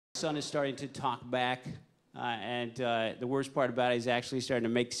son is starting to talk back, and the worst part about it is actually starting to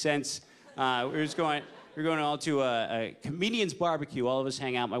make sense. We're going all to a comedian's barbecue. All of us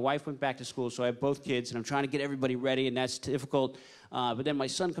hang out. My wife went back to school, so I have both kids, and I'm trying to get everybody ready, and that's difficult. But then my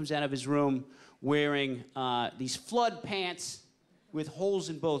son comes out of his room wearing these flood pants with holes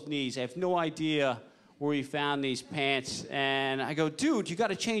in both knees. I have no idea where he found these pants. And I go, dude, you got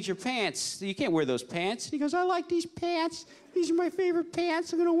to change your pants. You can't wear those pants. And he goes, I like these pants. These are my favorite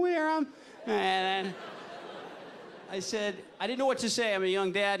pants. I'm going to wear them. And I said, I didn't know what to say. I'm a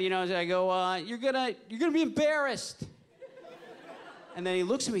young dad, you know. So I go, you're gonna be embarrassed. And then he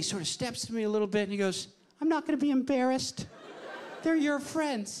looks at me, sort of steps to me a little bit, and he goes, I'm not gonna be embarrassed. They're your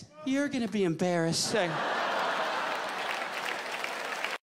friends. You're gonna be embarrassed.